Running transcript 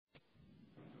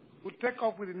we'll take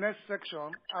up with the next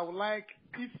section. I would like,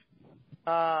 if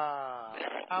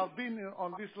I've been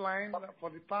on this line for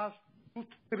the past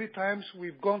 2-3 times,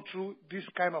 we've gone through this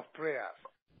kind of prayers.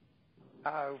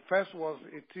 First was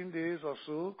 18 days or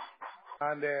so,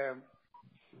 and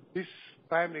this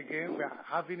time again, we are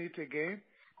having it again.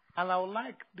 And I would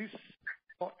like this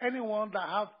for anyone that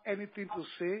have anything to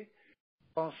say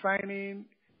concerning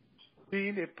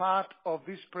being a part of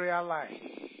this prayer line.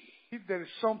 If there is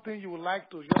something you would like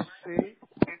to just say,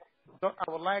 I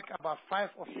would like about 5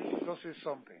 of you to just say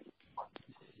something.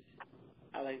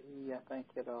 Hallelujah. Thank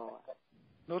you, Lord.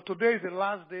 No, today is the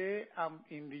last day I'm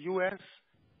in the U.S.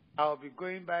 I'll be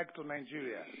going back to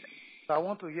Nigeria. So I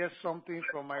want to hear something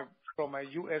from my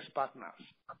U.S. partners.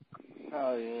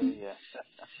 Hallelujah.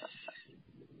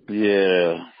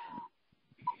 Yeah.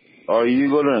 Are you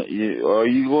going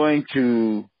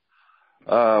to?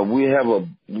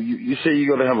 You say you're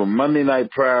going to have a Monday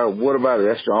night prayer. What about it?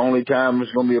 That's the only time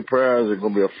it's going to be a prayer? Is it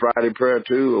going to be a Friday prayer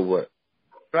too, or what?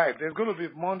 Right. There's going to be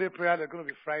Monday prayer. There's going to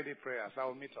be Friday prayers. I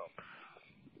will meet up.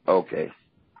 Okay.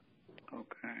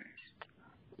 Okay.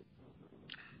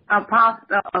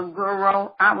 Apostle Guru,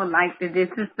 I would like to, this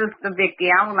is Sister Vicky,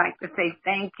 I would like to say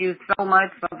thank you so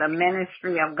much for the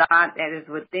ministry of God that is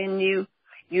within you.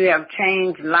 You have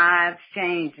changed lives,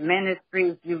 changed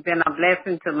ministries. You've been a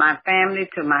blessing to my family,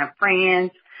 to my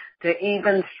friends, to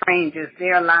even strangers.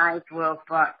 Their lives will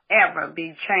forever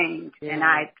be changed. Yeah. And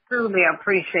I truly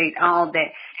appreciate all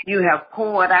that you have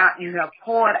poured out. You have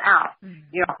poured out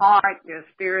your heart, your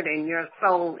spirit, and your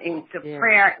soul into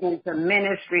prayer, into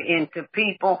ministry, into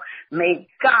people. May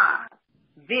God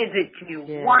visit you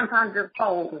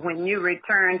 100-fold when you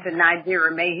return to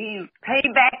Nigeria. May He pay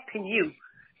back to you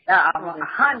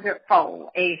 100-fold,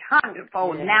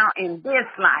 100-fold now in this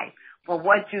life. For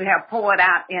what you have poured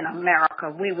out in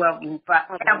America, we will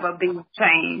forever be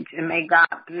changed, and may God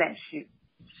bless you.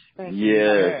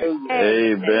 Yes.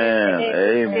 Amen.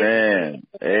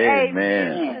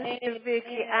 Amen. Sister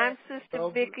Vicky. I'm Sister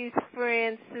Vicky's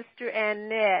friend, Sister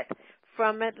Annette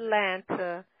from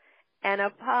Atlanta. And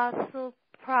Apostle,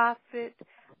 Prophet,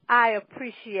 I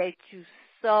appreciate you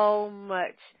so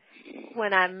much.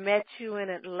 When I met you in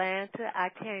Atlanta, I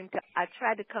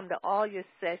tried to come to all your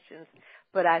sessions,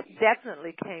 but I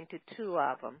definitely came to 2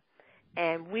 of them.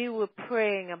 And we were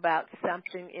praying about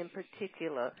something in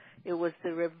particular. It was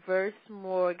the reverse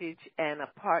mortgage and a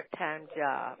part-time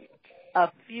job. A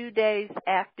few days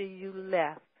after you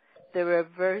left, the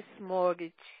reverse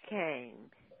mortgage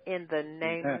came in the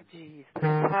name of Jesus.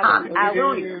 I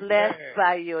was blessed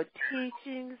by your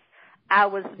teachings. I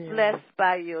was blessed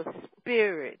by your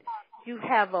spirit. You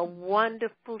have a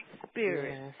wonderful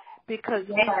spirit because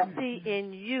I see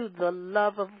in you the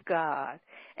love of God,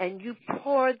 and you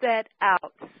pour that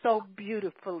out so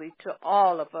beautifully to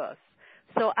all of us.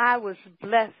 So I was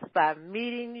blessed by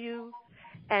meeting you,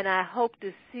 and I hope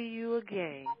to see you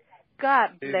again.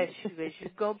 God bless you as you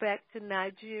go back to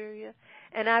Nigeria,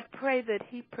 and I pray that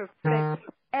He perfects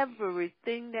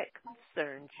everything that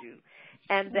concerns you,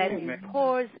 and that He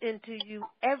pours into you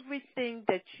everything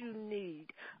that you need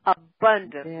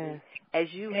abundantly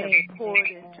as you have poured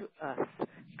into us.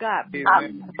 God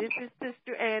bless you. This is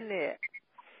Sister Annette.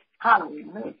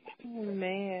 Hallelujah.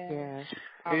 Amen.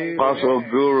 Apostle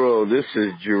Guru, this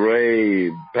is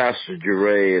Jeray, Pastor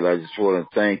Jeray. I just want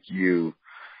to thank you.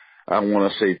 I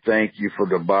want to say thank you from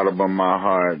the bottom of my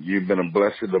heart. You've been a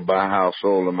blessing to my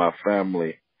household and my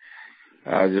family.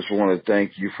 I just want to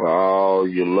thank you for all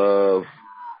your love.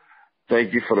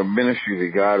 Thank you for the ministry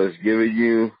that God has given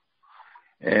you.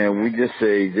 And we just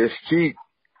say, just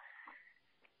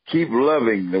keep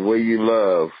loving the way you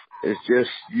love. It's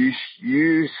just,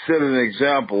 you set an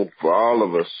example for all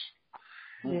of us.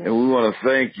 And we want to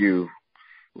thank you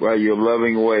by your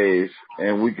loving ways.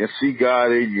 And we can see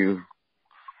God in you.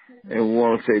 And we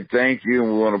want to say thank you,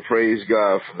 and we want to praise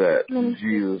God for that. In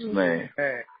Jesus' name.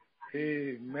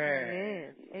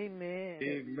 Amen. Amen.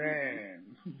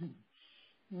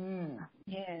 Amen.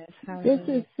 Yes. This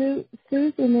is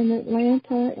Susan in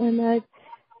Atlanta, and I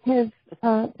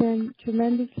have been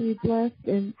tremendously blessed,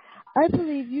 and I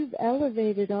believe you've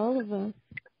elevated all of us.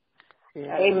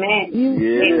 Amen.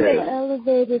 You've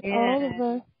elevated all of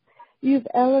us. You've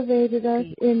elevated us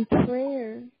in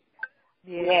prayer.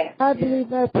 Yes. I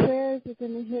believe our prayers are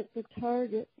going to hit the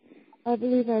target. I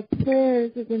believe our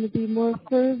prayers are going to be more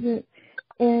fervent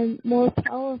and more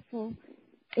powerful.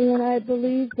 And I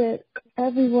believe that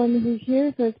everyone who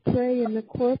hears us pray in the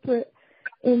corporate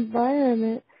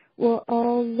environment will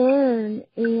all learn,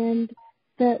 and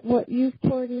that what you've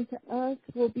poured into us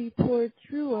will be poured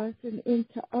through us and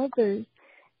into others.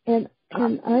 And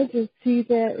I just see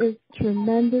that as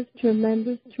tremendous,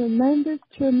 tremendous, tremendous,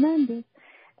 tremendous.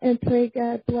 And pray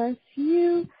God bless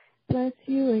you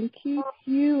and keep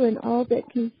you and all that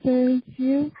concerns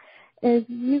you as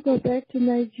you go back to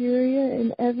Nigeria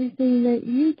and everything that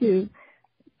you do.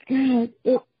 God,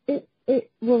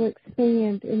 it will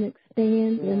expand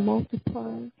and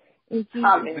multiply. In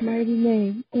Jesus' mighty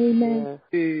name. Amen.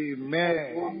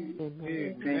 Amen.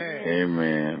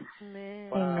 Amen.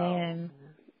 Amen.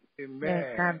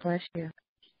 Yes, God bless you.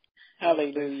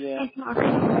 Hallelujah.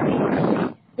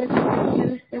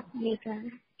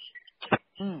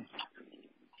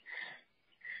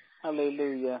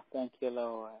 Hallelujah. Thank you,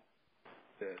 Lord.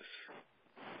 Yes.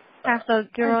 Pastor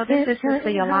Guru, this is Sister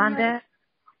Yolanda.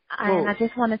 And I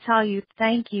just want to tell you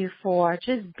thank you for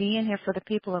just being here for the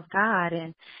people of God.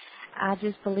 And I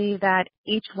just believe that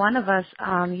each one of us,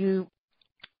 you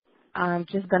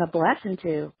just been a blessing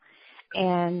to.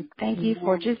 And thank you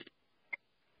for just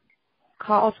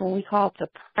calls when we call to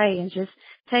pray and just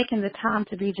taking the time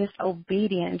to be just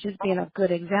obedient and just being a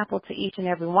good example to each and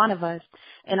every one of us.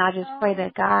 And I just pray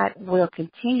that God will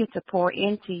continue to pour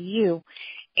into you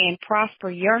and prosper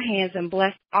your hands and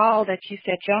bless all that you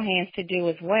set your hands to do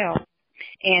as well.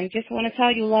 And just want to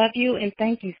tell you, love you, and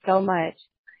thank you so much.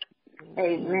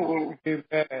 Amen.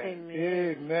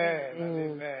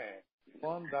 Amen.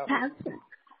 Wonderful.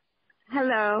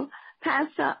 Hello,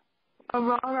 Pastor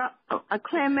Aurora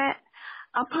Clement,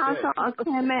 Apostle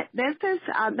Clement. This is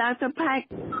Dr. Pat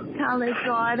Collins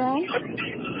Jordan.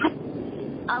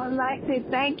 I would like to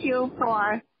thank you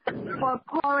for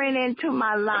pouring into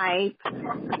my life.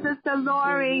 Sister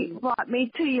Lori brought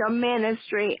me to your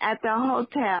ministry at the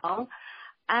hotel,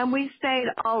 and we stayed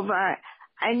over.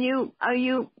 And you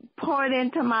poured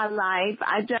into my life.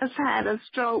 I just had a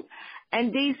stroke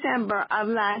in December of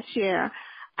last year.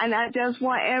 And I just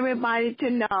want everybody to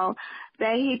know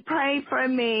that he prayed for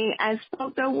me and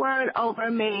spoke the word over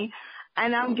me,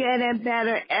 and I'm getting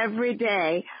better every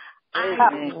day.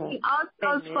 He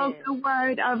also spoke the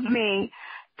word of me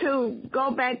to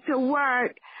go back to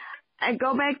work.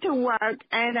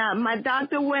 And my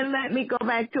doctor wouldn't let me go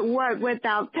back to work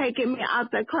without taking me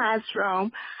out the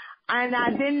classroom. And I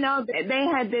didn't know that they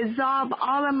had dissolved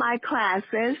all of my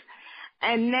classes.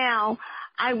 And now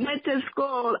I went to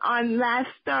school on last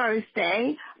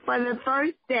Thursday for the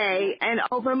first day and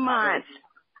over months.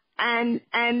 And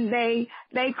they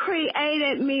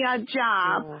created me a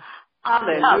job.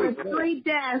 With 3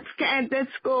 desks at the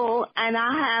school, and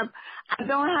I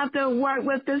don't have to work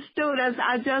with the students.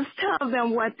 I just tell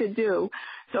them what to do.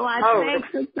 So I thank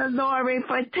Sister Lori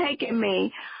for taking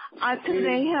me to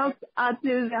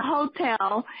the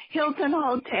hotel, Hilton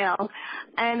Hotel,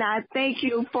 and I thank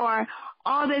you for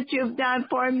all that you've done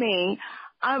for me.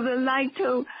 I would like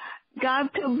God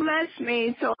to bless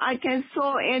me so I can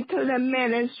sow into the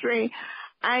ministry.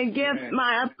 I give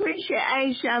my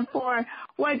appreciation for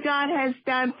what God has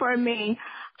done for me.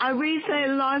 I recently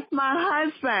lost my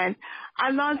husband.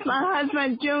 I lost my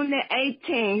husband June the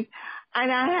 18th,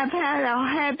 and I have had a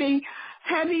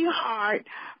heavy heart,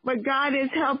 but God is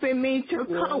helping me to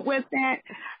cope with that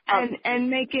and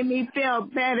making me feel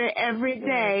better every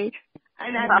day.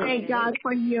 And I thank God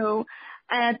for you.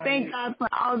 And I thank God for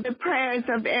all the prayers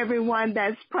of everyone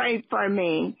that's prayed for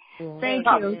me. Thank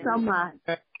you so much.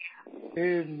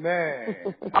 Amen.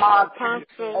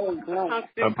 Apostle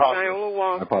Viola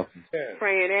Walker,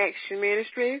 Praying Action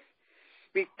Ministries.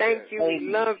 We thank you, we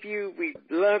love you, we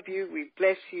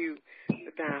bless you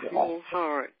with our whole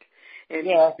heart. And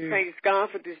praise God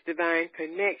for this divine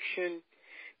connection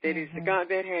that is the God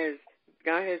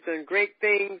has done great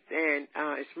things, and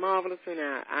it's marvelous in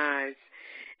our eyes.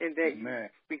 And that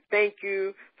we thank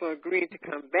you for agreeing to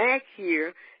come back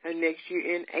here next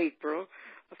year in April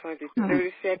for the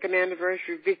 32nd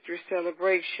anniversary victory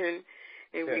celebration.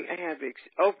 And we have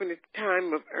opened at the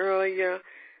time of earlier.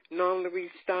 Normally we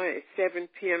start at 7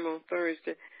 p.m. on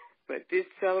Thursday, but this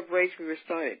celebration we will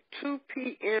start at 2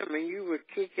 p.m. and you will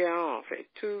kick it off at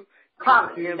 2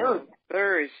 p.m. on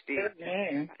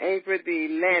Thursday, April the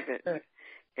 11th.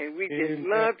 And we just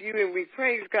love you and we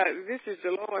praise God. This is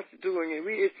the Lord's doing it.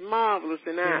 It's marvelous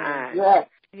in our eyes.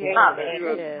 You are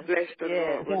blessed, the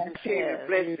Lord. We'll continue to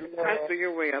bless and prosper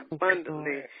your way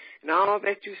abundantly. And all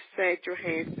that you set your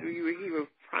hands to, He will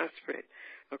prosper it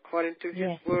according to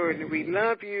His word. And we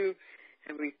love you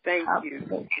and we thank you.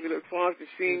 We look forward to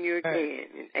seeing you again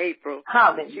in April.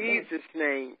 In Jesus'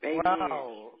 name, amen.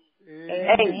 Wow.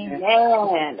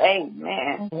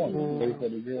 Amen.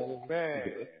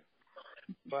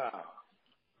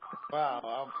 Wow,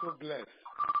 I'm so blessed.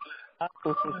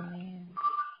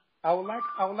 I would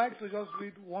like to just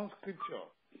read one scripture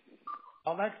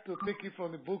I'd like to take it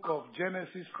from the book of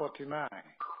Genesis 49,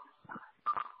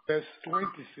 verse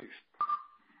 26.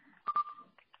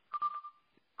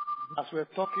 As we're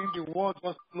talking, the word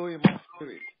just flow in my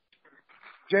spirit.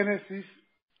 Genesis,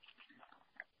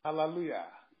 hallelujah.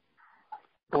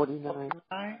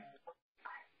 49.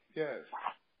 Yes.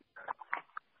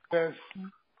 Verse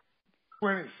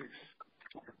 26.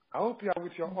 I hope you are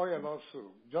with your oil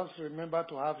also. Just remember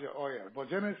to have your oil. But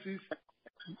Genesis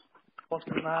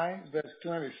 49, verse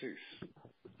 26.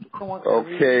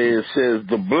 Okay, it says,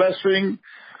 the blessing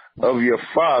of your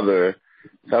father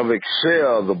have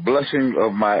excelled the blessing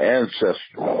of my ancestors.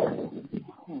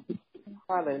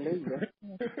 Hallelujah.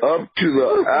 Up to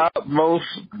the utmost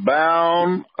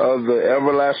bound of the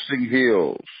everlasting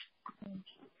hills.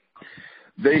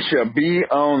 They shall be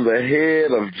on the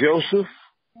head of Joseph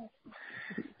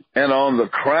and on the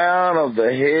crown of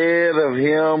the head of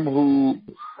him who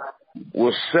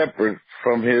was separate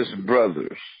from his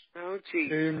brothers. Oh,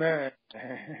 Jesus. Amen.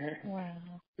 Wow.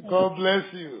 God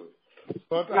bless you.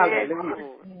 But I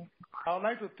would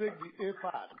like to take the A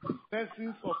part. The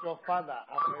blessings of your father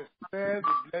have excelled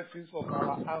the blessings of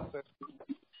our ancestors.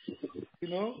 You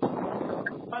know,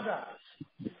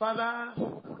 Father,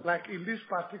 like in this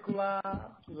particular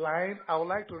line, I would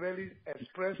like to really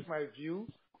express my view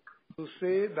to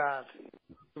say that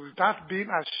without being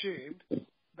ashamed,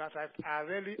 that I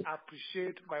really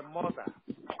appreciate my mother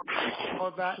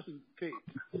in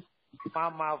faith,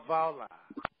 Mama Viola.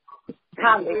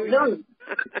 Hallelujah.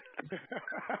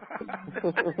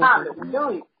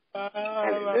 Hallelujah.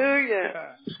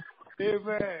 Hallelujah.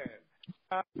 Amen.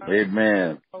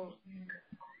 Amen.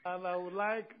 And I would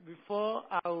like, before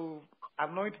I will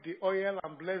anoint the oil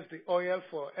and bless the oil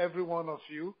for every one of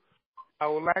you, I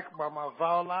would like Mama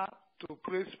Viola to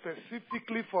pray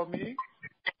specifically for me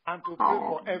and to pray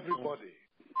for everybody.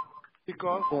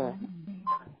 Because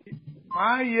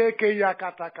Father,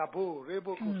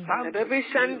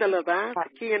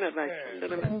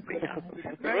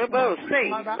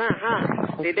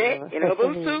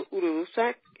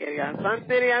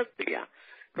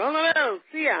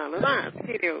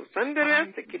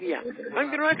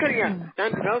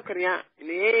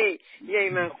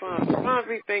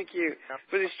 we thank you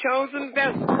for this chosen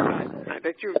vessel, God,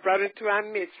 that you've brought into our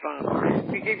midst, Father.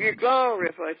 We give you glory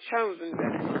for a chosen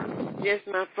vessel. Yes,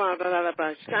 my Father,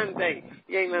 Sunday.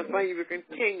 Yea, my Father, you will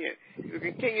continue. You will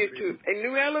continue to a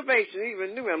new elevation,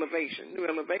 even new elevation,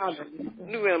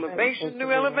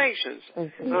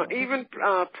 even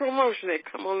promotion that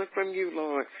come only from you,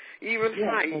 Lord. Even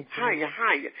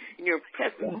higher in your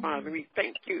presence, Father. We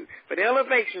thank you for the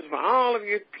elevations for all of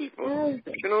your people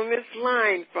that's been on this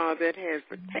line, Father, that has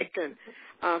partaken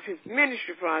of his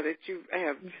ministry, Father, that you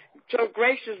have so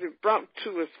graciously brought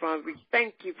to us, Father. We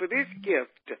thank you for this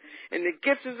gift and the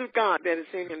gifts of God that is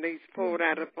in him that he's poured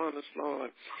out upon us,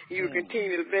 Lord. You will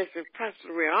continue to bless and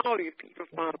prosper all your people,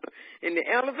 Father, in the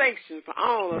elevation for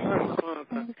all of us,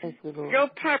 Father. For your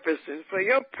purpose and for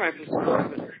your purpose,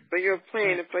 Father, for your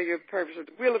plan and for your purpose.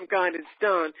 The will of God is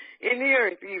done in the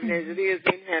earth even as it is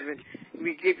in heaven.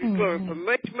 We give you glory for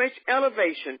much, much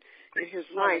elevation in his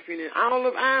life and in all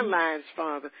of our lives,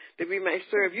 Father, that we may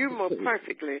serve you more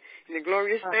perfectly. In the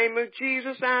glorious name of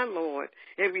Jesus, our Lord.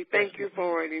 And we thank you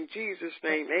for it in Jesus'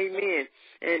 name. Amen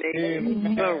and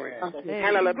amen. Glory.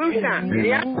 Hallelujah.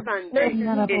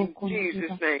 In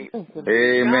Jesus' name.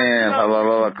 Amen.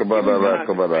 Hallelujah.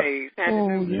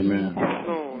 Amen.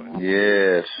 Lord.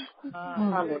 Yes.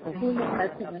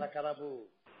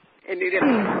 And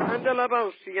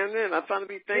Father,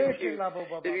 we thank you that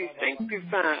we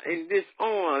sanctify in this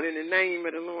oil in the name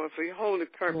of the Lord for your holy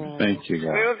purpose. Thank you,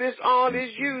 God. Wherever this oil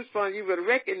is used, Father, you will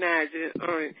recognize it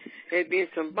as being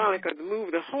symbolic of the move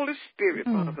of the Holy Spirit,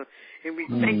 Father. And we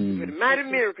thank you for the mighty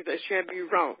miracles that shall be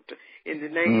wrought in the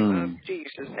name of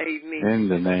Jesus. Amen. In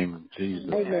the name of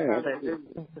Jesus. Amen.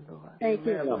 Thank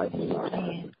you, Lord.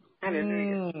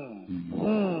 Hallelujah.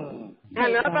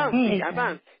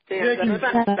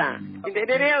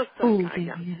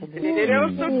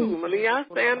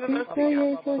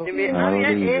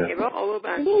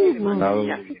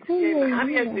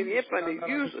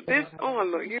 Use this oil,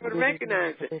 Lord. You would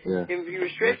recognize it. And you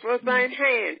would stretch forth thine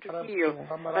hand to heal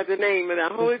by the name of the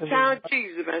Holy Child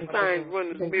Jesus by signs,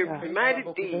 wonders, miracles, and mighty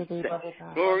deeds.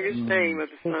 Glorious name of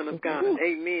the Son of God.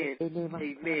 Amen.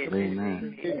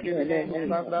 Amen.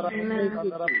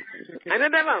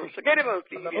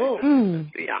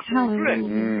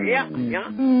 Yeah.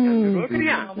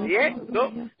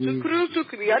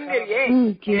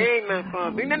 Amen,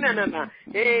 Father. No.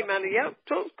 Amen. Yeah.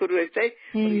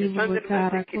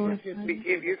 We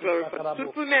give you glory for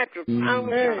supernatural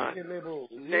power, God. In the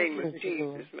name of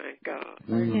Jesus, my God.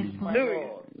 Hallelujah.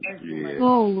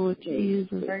 Oh, Lord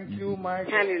Jesus. Thank you, my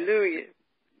God. Hallelujah.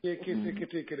 Yes,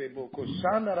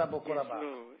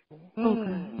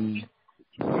 Okay.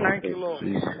 Thank you, Lord.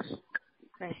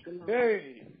 Thank you, Lord.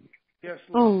 Hey. Yes,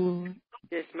 Oh, Lord. Lord.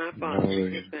 Yes, my Father. We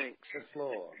give thanks. Yes,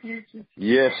 Lord.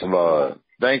 Yes, Lord.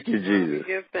 Thank you, We Jesus.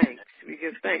 give thanks. We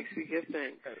give thanks. We give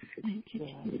thanks. Thank you,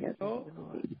 Jesus. So,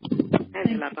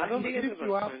 And I don't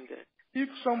know if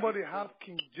somebody have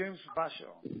King James Version,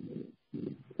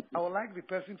 I would like the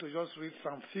person to just read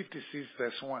Psalm 56,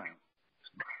 verse 1.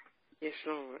 Yes,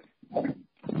 Lord.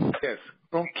 Yes,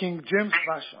 from King James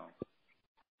Version.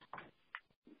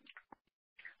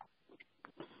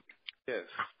 Yes,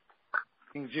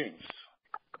 King James.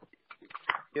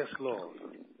 Yes, Lord.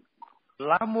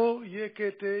 Lamo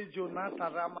yekete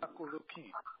Jonathan Rama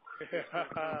Kolokin.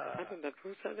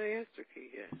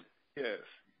 Yes.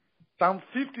 Psalm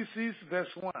 56,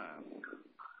 verse 1.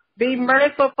 Be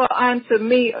merciful unto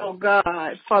me, O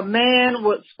God, for man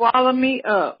would swallow me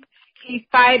up. He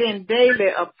fighting daily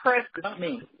oppresses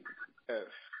me. Yes.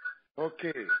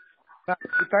 Okay. Now,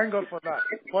 we thank God for that.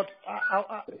 But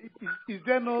is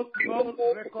there no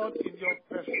record in your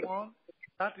verse 1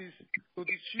 that is to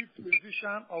the chief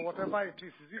musician or whatever it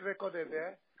is? Is it recorded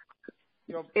there?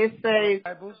 It says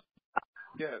Bibles?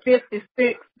 Yes.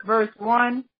 56 verse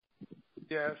 1.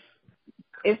 Yes.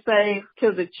 It says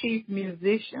to the chief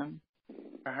musician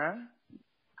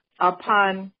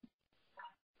upon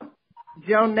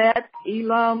Jonet,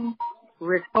 Elam,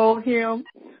 Rehoboam,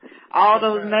 all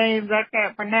those names I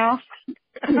can't pronounce.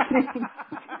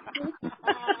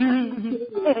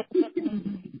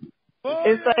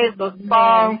 It says the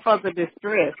song for the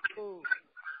distress.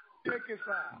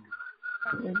 55.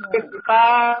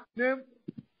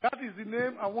 That is the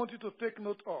name I want you to take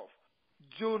note of.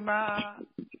 Jonah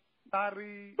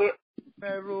Tari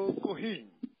Mero Kohim.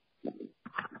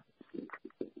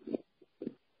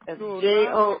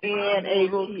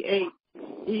 JONATHAELEMRECHOKIM.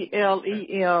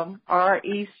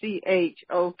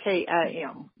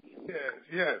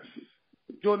 Yes.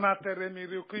 Jonah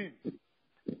Mero Kohim.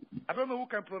 I don't know who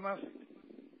can pronounce it.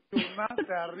 Jonah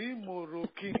Mero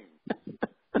Kohim.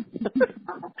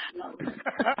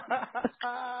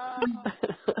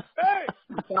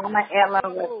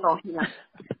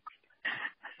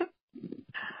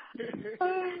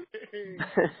 Hey!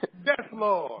 Yes,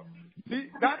 Lord.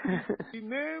 That is the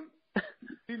name.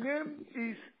 The name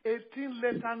is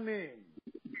 18-letter name.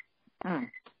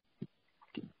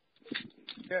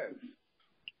 Yes.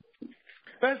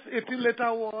 First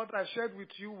 18-letter word I shared with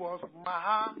you was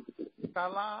Maha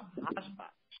Tala Hashba.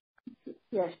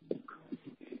 Yes.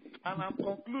 And I'm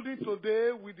concluding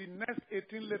today with the next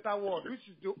 18-letter word, which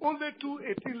is the only two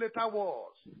 18-letter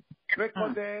words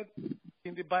recorded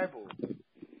in the Bible.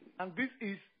 And this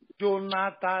is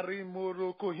Jonatari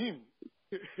Morokohim.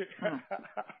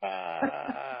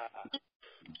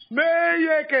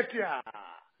 Meyeketia.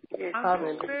 And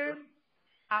this name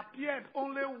appeared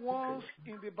only once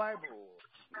in the Bible.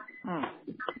 And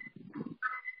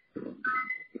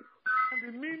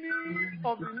the meaning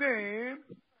of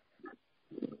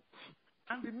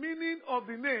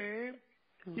the name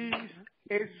is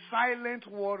a silent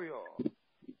warrior.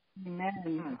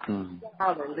 Amen.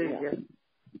 Hallelujah.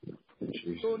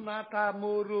 Jonathan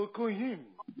Morokohim.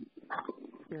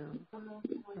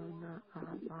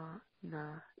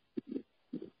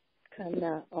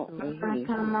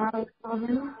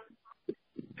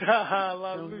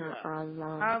 Hallelujah.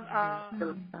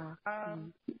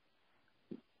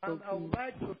 And I would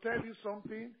like to tell you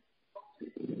something.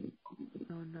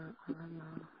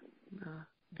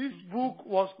 This book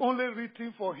was only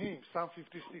written for him, Psalm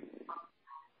 56,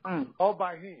 all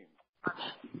by him.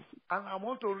 And I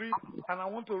want to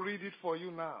read it for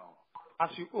you now as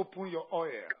you open your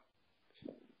oil.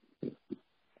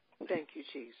 Thank you,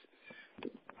 Jesus.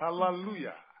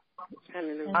 Hallelujah.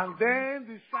 Hallelujah. And then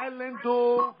the silent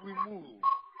dove removed.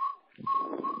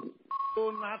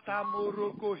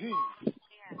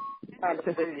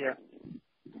 Hallelujah.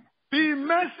 Be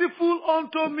merciful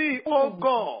unto me, O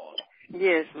God.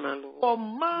 Yes, my Lord. For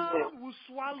man will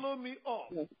swallow me up.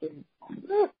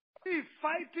 He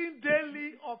fighting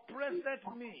daily oppresseth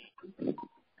me.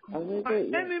 My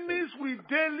enemies will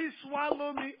daily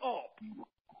swallow me up.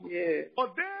 Yes.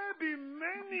 But there be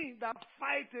many that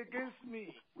fight against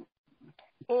me.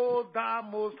 O thou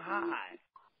most high.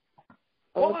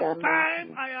 What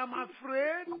time I am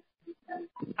afraid,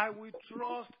 I will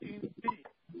trust in thee.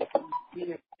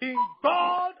 In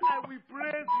God I will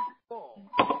praise his God.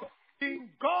 In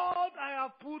God I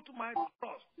have put my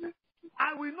trust.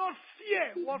 I will not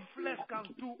fear what flesh can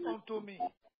do unto me.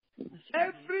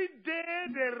 Every day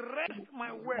they rest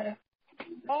my way.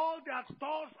 All their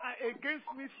thoughts are against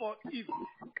me for evil.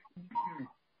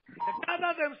 They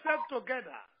gather themselves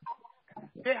together.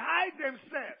 They hide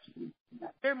themselves.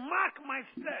 They mark my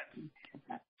steps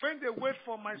when they wait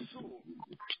for my soul.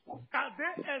 Can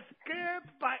they escape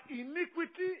by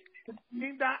iniquity?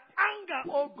 In their anger,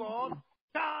 O God,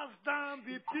 cast down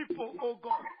the people, O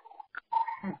God.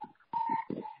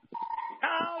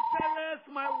 Thou tellest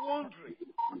my wandering.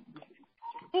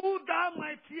 Put down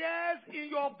my tears in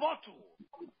your bottle.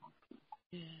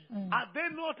 Are they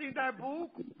not in thy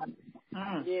book?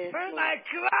 Yes, when I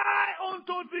cry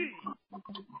unto thee,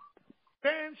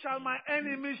 then shall my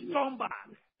enemies turn back.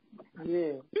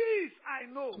 yes. This I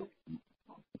know,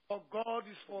 for God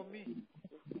is for me.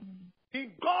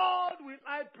 In God will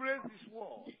I praise his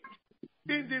word.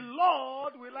 In the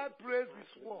Lord will I praise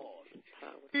his word.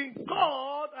 In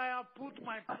God I have put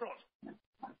my trust.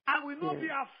 I will not be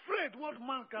afraid what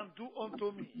man can do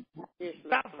unto me.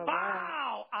 That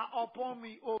vow are upon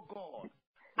me, O God.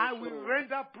 I will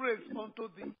render praise unto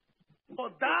thee. For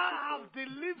thou hast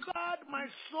delivered my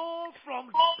soul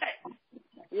from death.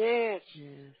 Yes.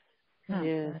 Yes.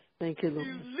 Yes. Thank you, Lord.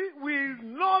 Will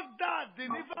not thou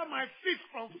deliver my feet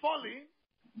from falling?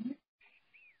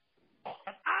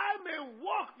 That I may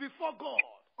walk before God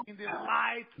in the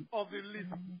light of the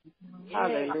living.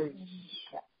 Hallelujah.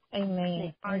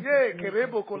 Amen.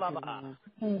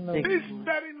 This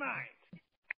very night,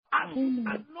 as you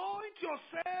anoint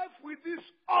yourself with this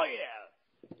oil,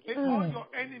 may all your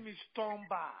enemies turn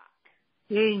back.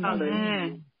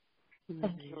 Amen.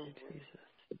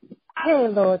 Hey,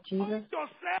 Lord Jesus. Anoint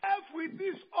yourself with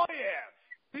this oil.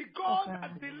 The God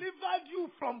that delivered you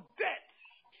from death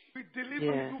will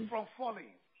deliver you from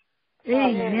falling.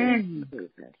 Amen.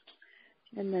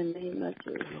 In the name of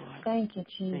Jesus. Thank you,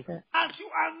 Jesus. As you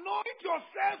anoint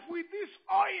yourself with this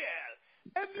oil,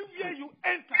 everywhere you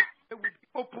enter, there will be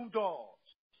open doors.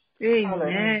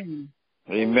 Amen.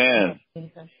 Amen.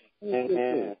 As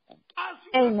you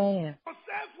anoint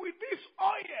yourself with this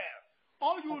oil,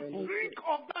 or you drink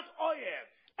of that oil,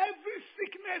 every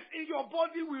sickness in your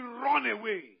body will run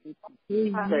away.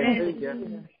 Hallelujah.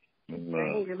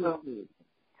 Amen.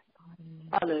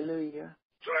 Hallelujah.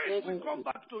 Strength will come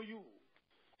back to you.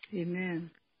 Amen.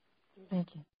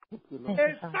 Thank you.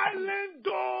 A silent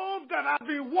dove that has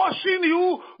been watching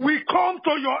you will come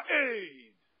to your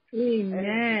aid.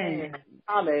 Amen.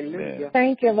 Hallelujah.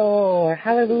 Thank you, Lord.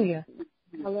 Hallelujah.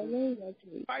 Hallelujah.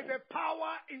 By the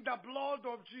power in the blood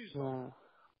of Jesus. Wow.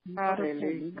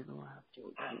 Hallelujah.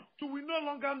 You will no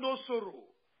longer know sorrow.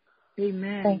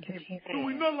 Amen. Thank you, Jesus. You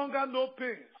will no longer know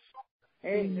pains.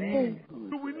 Amen.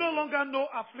 You will no longer know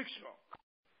affliction.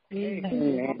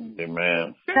 Amen.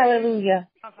 Amen. Hallelujah.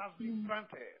 As has been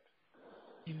granted.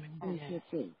 Amen.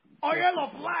 Oil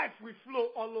of life will flow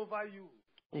all over you.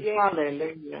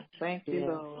 Hallelujah. Thank you,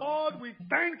 Lord. Lord, we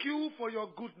thank you for your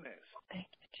goodness.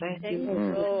 Thank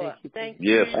you, Lord. Thank Thank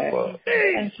you. Yes, Lord.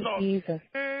 Thank you, Jesus.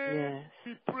 Yes.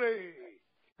 We pray.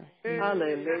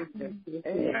 Hallelujah.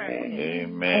 Amen.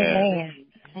 Amen.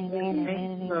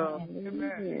 Amen.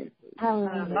 Amen.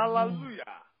 Hallelujah.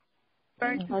 Hallelujah.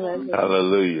 Thank you.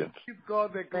 Hallelujah. Give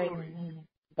God the glory.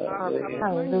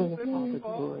 Hallelujah.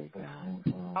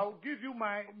 I'll give you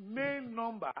my main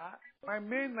number, my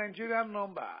main Nigerian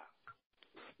number.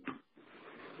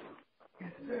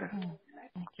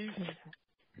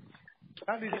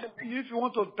 That is, if you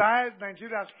want to dial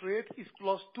Nigeria straight, it's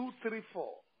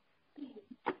 +234.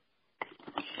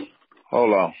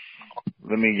 Hold on.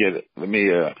 Let me get it. Let me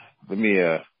get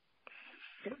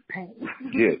a pen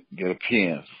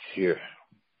here.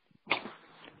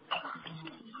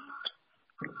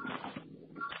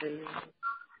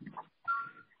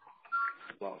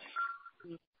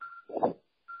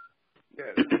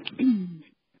 Yes.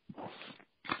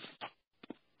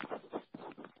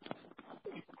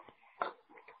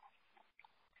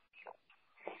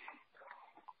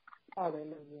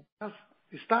 Hallelujah.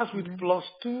 It starts with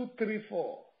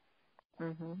 +234.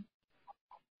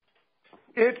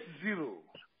 80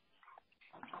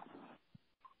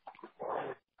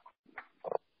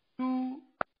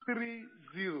 230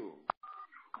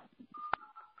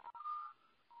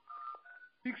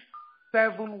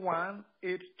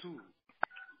 67182.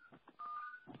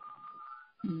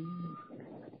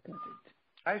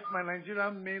 That's my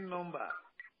Nigerian main number.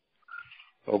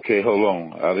 Okay, hold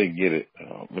on. I didn't get it.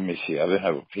 Let me see. I didn't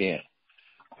have a pen.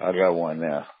 I got one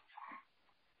now.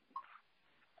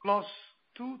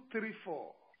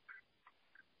 +234.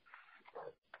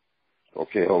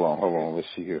 Okay, hold on. Let's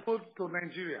see here. Code to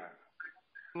Nigeria.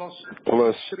 Plus,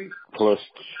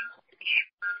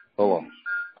 hold on.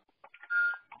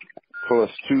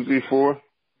 +234?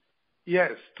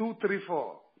 Yes,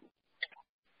 234.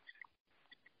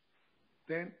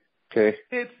 Then okay.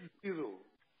 80.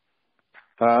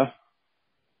 Huh?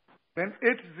 Then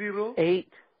 80.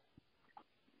 8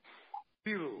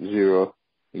 0.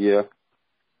 Yeah.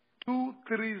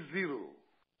 230.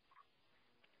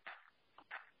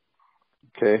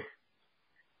 Okay.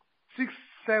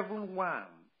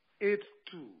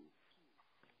 67182.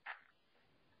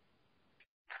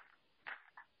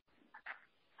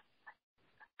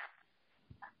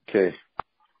 Okay.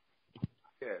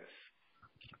 Yes.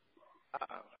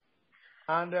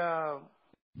 And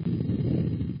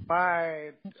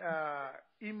by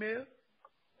email,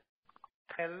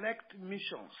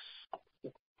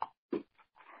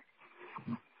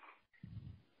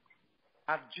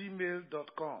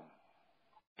 electmissions@gmail.com.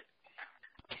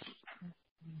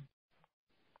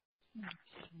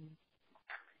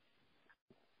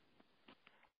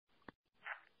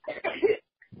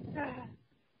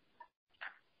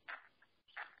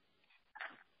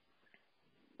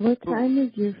 What time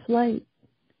is your flight?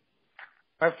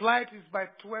 My flight is by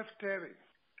 12:30.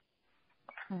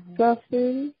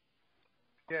 12:30?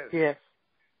 Yes.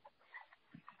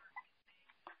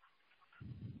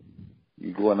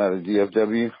 You going out of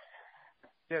DFW?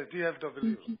 Yes,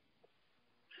 DFW.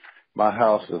 My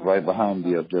house is right behind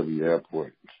DFW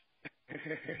Airport.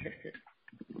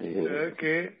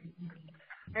 Okay.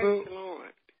 Thank the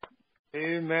Lord.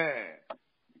 Amen.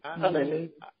 Hallelujah.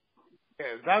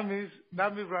 Yes, that means,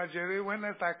 Rajeri, when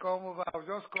next I come over, I'll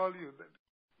just call you.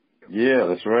 Yeah,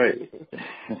 that's right.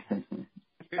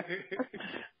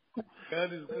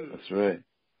 God is good. That's right.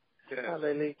 Yes.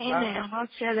 Hallelujah. Amen. I'll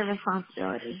share the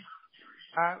responsibility.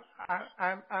 And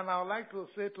I would like to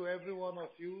say to every one of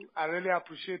you, I really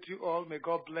appreciate you all. May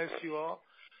God bless you all.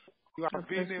 You have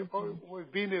been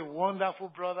a wonderful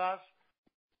brothers,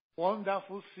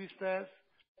 wonderful sisters,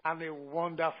 and a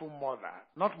wonderful mother.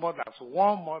 Not mothers,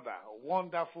 one mother,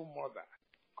 wonderful mother.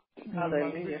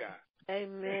 Hallelujah.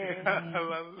 Amen.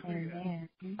 Hallelujah.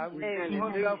 And with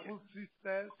wonderful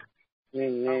sisters,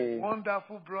 and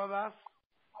wonderful brothers,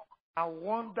 and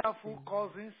wonderful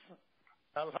cousins.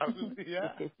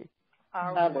 Hallelujah.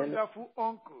 And wonderful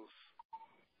uncles.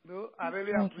 No, I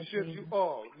really appreciate you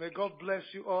all. May God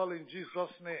bless you all in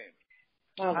Jesus' name.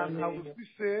 And I will still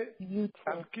say,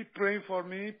 and keep praying for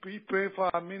me, keep praying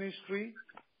for our ministry.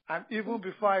 And even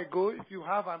before I go, if you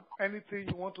have anything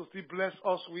you want to see bless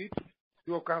us with,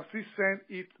 you can still send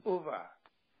it over.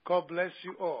 God bless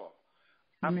you all.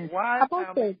 And while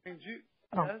I'm in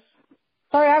yes?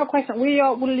 Sorry, I have a question. Will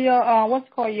your what's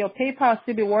called your PayPal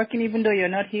still be working even though you're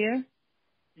not here?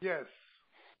 Yes.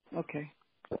 Okay.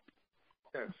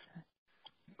 Yes.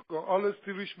 You can always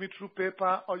still reach me through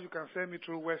PayPal, or you can send me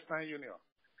through Western Union.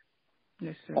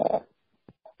 Yes, sir.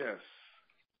 Yes.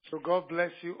 So God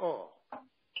bless you all.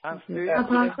 And stay.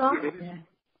 Apostle?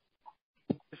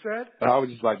 You said? I would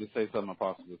just like to say something,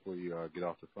 Apostle, before you get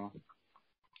off the phone.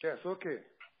 Yes, okay.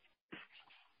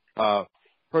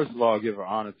 First of all, give her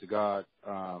honor to God.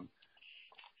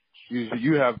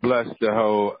 You have blessed the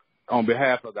whole, on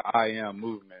behalf of the I Am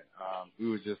movement, we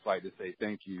would just like to say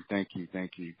thank you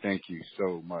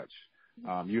so much.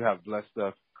 You have blessed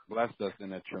us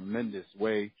in a tremendous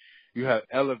way. You have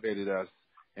elevated us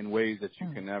in ways that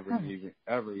you can never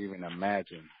even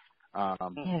imagine.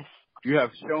 You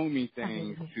have shown me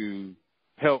things to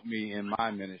help me in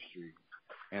my ministry,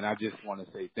 and I just want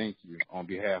to say thank you on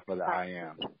behalf of the I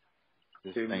Am.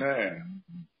 Just thank you.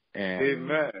 And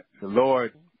Amen. The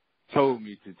Lord told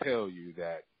me to tell you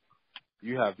that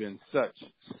you have been such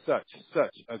a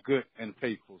good and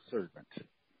faithful servant,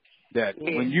 that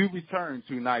when you return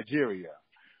to Nigeria,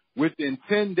 within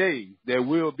 10 days, there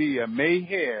will be a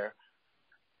Meher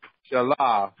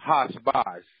Shalah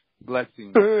Hashbaz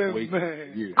blessing waiting for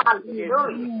you. It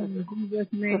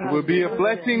will be a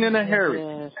blessing and a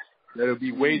heritage that will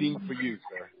be waiting for you,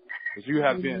 sir, because you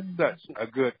have been such a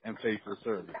good and faithful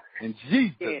servant. In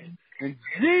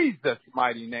Jesus'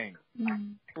 mighty name.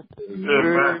 Amen.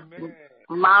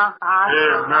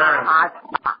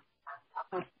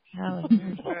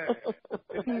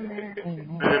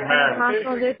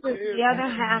 Apostle, this is the other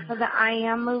half of the I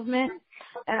Am movement,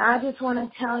 and I just want to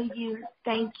tell you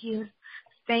thank you.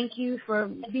 Thank you for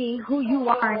being who you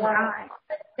are in God.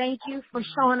 Thank you for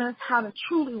showing us how to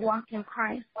truly walk in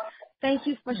Christ. Thank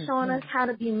you for showing us how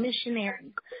to be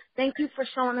missionaries. Thank you for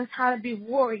showing us how to be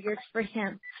warriors for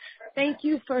Him. Thank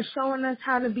you for showing us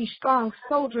how to be strong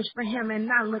soldiers for him and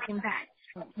not looking back.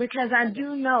 Because I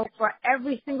do know for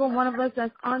every single one of us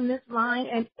that's on this line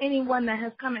and anyone that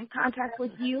has come in contact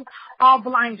with you, all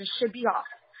blinders should be off.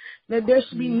 That there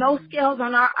should be no scales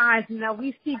on our eyes and that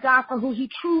we see God for who he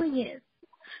truly is.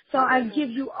 So I give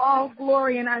you all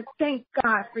glory and I thank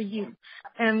God for you.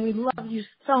 And we love you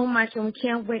so much and we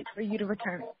can't wait for you to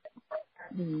return.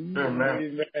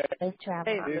 Amen. Safe travel.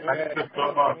 Thank you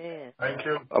so much. Thank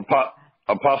you.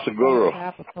 Apostle Guru,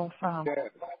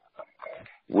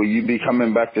 will you be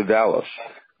coming back to Dallas?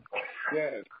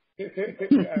 Yes.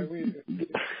 I will.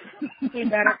 He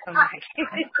better come back.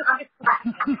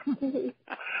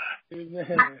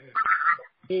 Amen.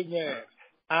 Amen.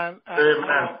 And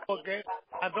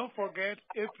don't forget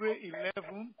April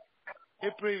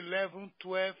 11,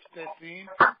 12, 13,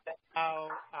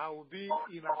 I will be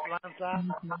in Atlanta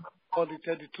for the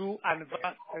 32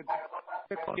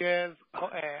 years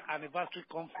anniversary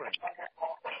conference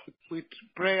with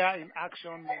Prayer in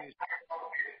Action Ministry.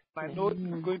 I know it's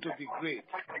going to be great.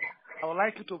 I would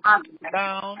like you to put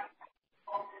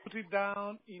it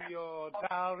down in your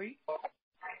diary,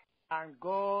 and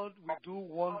God will do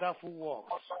wonderful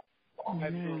works.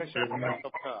 Amen.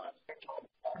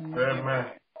 Amen.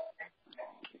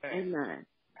 Amen.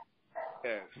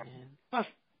 Yes.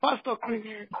 Pastor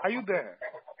Chris, are you there?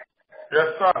 Yes,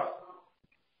 sir.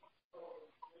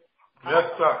 Yes,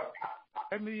 sir.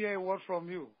 Let me hear a word from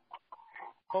you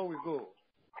before we go.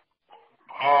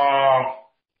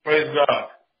 Praise God.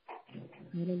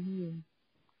 Hallelujah.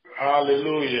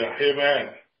 Hallelujah. Amen.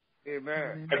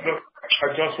 Amen. I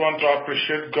just want to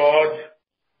appreciate God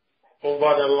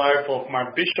over the life of my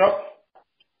bishop,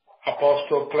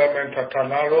 Apostle Clement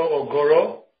Atanaro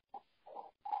Ogoro,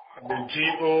 the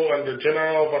GO and the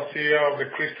General Overseer of the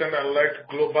Christian Elect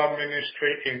Global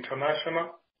Ministry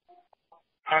International,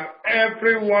 and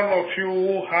every one of you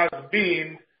who has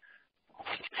been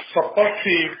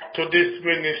supportive to this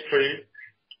ministry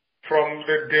from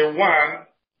the day one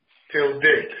till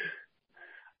date.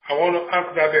 I want to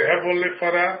ask that the Heavenly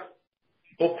Father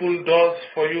open doors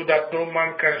for you that no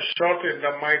man can shut in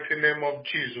the mighty name of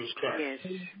Jesus Christ.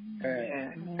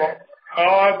 Yes. For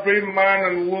every man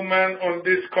and woman on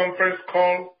this conference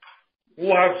call who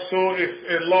has sown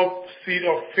a love seed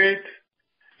of faith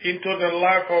into the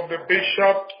life of the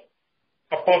bishop,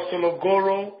 Apostle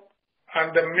Ogoro,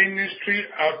 and the ministry,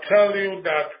 I'll tell you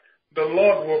that the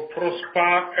Lord will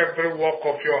prosper every work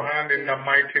of your hand in the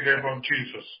mighty name of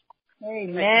Jesus.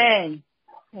 Amen.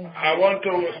 I want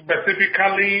to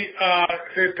specifically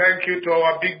say thank you to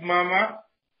our big mama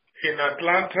in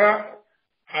Atlanta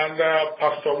and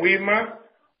Pastor Wima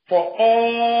for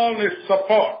all his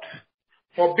support,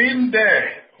 for being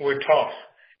there with us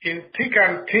in thick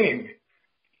and thin.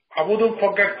 I wouldn't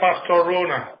forget Pastor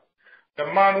Rona, the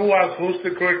man who's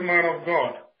the great man of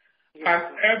God. And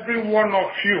every one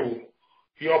of you,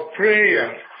 your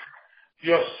prayers,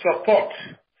 your support,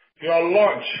 your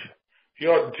lunch,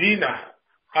 your dinner,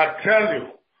 I tell you,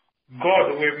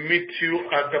 God will meet you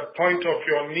at the point of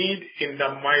your need in the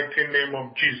mighty name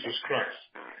of Jesus Christ.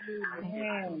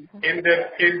 In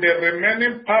the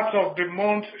remaining part of the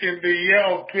month in the year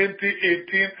of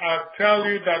 2018, I tell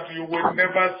you that you will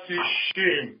never see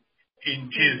shame in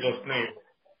Jesus' name.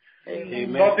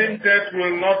 Amen. Sudden death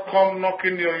will not come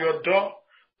knocking on your door.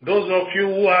 Those of you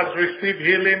who have received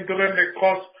healing during the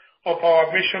course of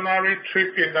our missionary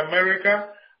trip in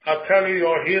America, I tell you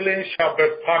your healing shall be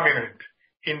permanent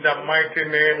in the mighty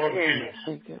name of Jesus.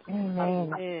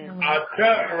 I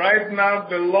tell right now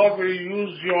the Lord will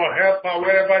use your helper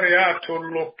wherever they are to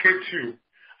locate you,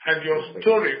 and your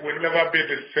story will never be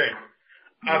the same.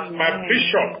 As my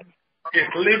bishop is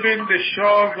leaving the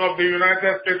shores of the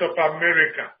United States of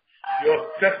America, your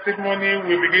testimony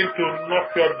will begin to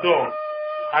knock your door,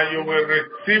 and you will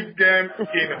receive them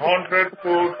in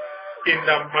 100-fold in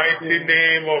the mighty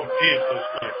name of Jesus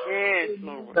Christ. Yes,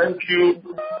 Lord. Thank you.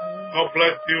 God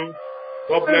bless you.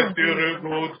 God bless you real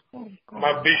good,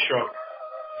 my bishop.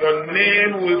 Your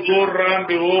name will go around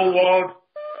the whole world.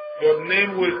 Your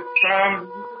name will stand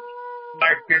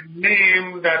like a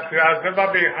name that has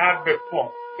never been heard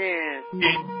before. Yes.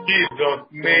 In Jesus'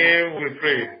 name we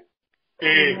pray.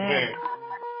 Amen.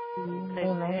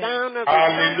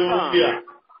 Hallelujah.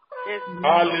 Yes.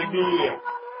 Hallelujah.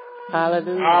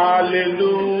 Hallelujah.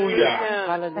 Hallelujah.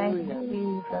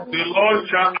 Hallelujah. The Lord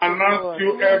shall announce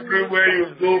you everywhere you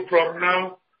go from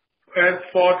now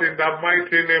henceforth in the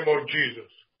mighty name of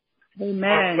Jesus.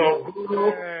 Amen. Pastor Guru,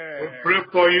 we pray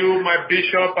for you, my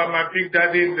bishop and my big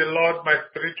daddy in the Lord, my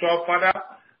spiritual father,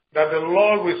 that the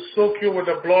Lord will soak you with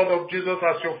the blood of Jesus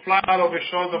as you fly out of the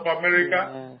shores of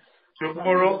America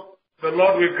tomorrow, The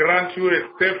Lord will grant you a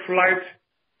safe flight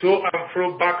to and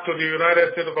fro back to the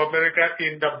United States of America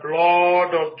in the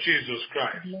blood of Jesus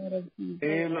Christ.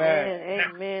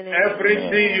 Amen.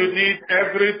 Everything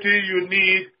you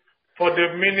need for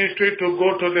the ministry to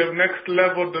go to the next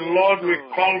level, the Lord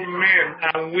will call men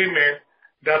and women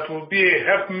that will be a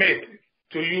helpmate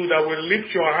to you, that will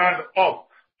lift your hand up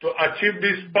to achieve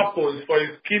this purpose for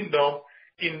His kingdom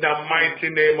in the mighty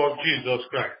name of Jesus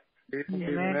Christ.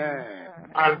 Amen.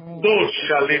 And so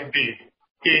shall it be.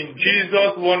 In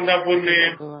Jesus' wonderful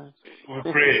name, we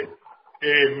pray.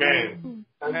 Amen.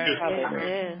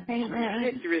 Amen.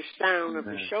 Victory sound of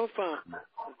the shofar.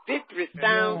 Victory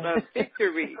sound of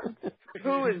victory.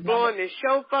 Who is blowing the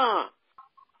shofar?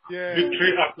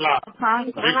 Victory at last.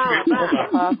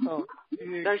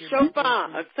 The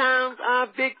shofar, a sound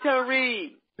of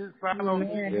victory.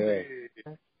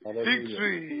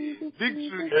 Victory.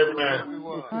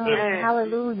 Amen.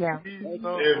 Hallelujah.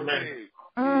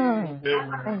 Amen.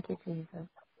 Thank you, Jesus.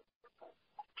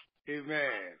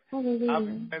 Amen. Hallelujah. Have a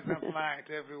pleasant night,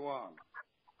 everyone.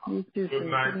 You too. Good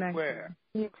night.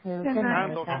 You too. The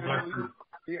hand of Pharaoh,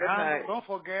 don't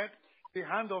forget, the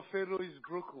hand of Pharaoh is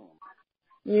broken.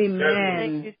 Amen.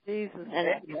 Thank you, Jesus.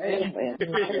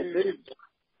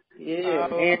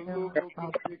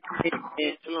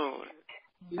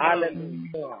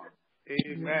 Hallelujah.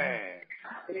 Amen.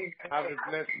 Have a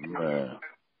blessed night.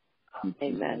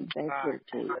 Amen. Thank you,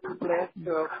 Jesus. Bless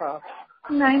your prophet.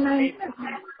 Night.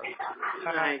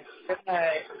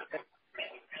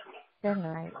 Good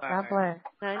night. God bless.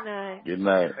 Night. Good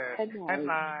night.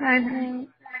 Night.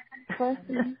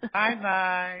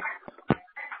 Night.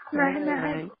 Good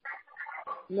night.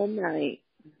 Good night.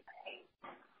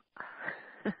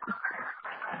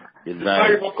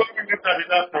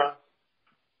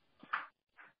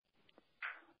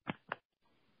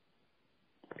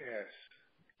 Yes.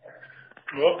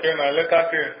 Okay, now let us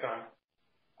hear, sir.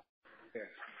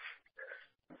 Yes.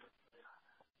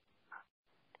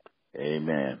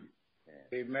 Amen.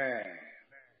 Amen.